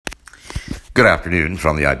Good afternoon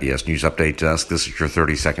from the IBS News Update Desk. This is your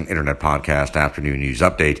 30-second Internet Podcast Afternoon News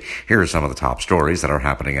Update. Here are some of the top stories that are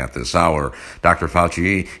happening at this hour. Dr.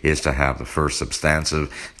 Fauci is to have the first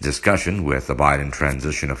substantive discussion with the Biden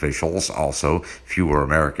transition officials. Also, fewer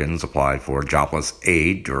Americans applied for jobless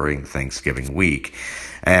aid during Thanksgiving week.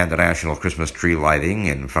 And the national Christmas tree lighting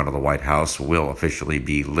in front of the White House will officially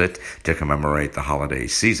be lit to commemorate the holiday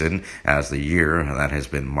season as the year that has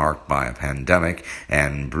been marked by a pandemic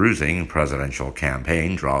and bruising presidential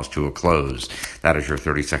campaign draws to a close. That is your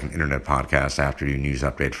 30-second Internet Podcast Afternoon News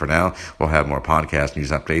Update for now. We'll have more podcast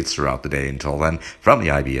news updates throughout the day. Until then, from the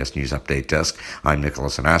IBS News Update Desk, I'm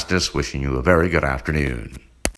Nicholas Anastas, wishing you a very good afternoon.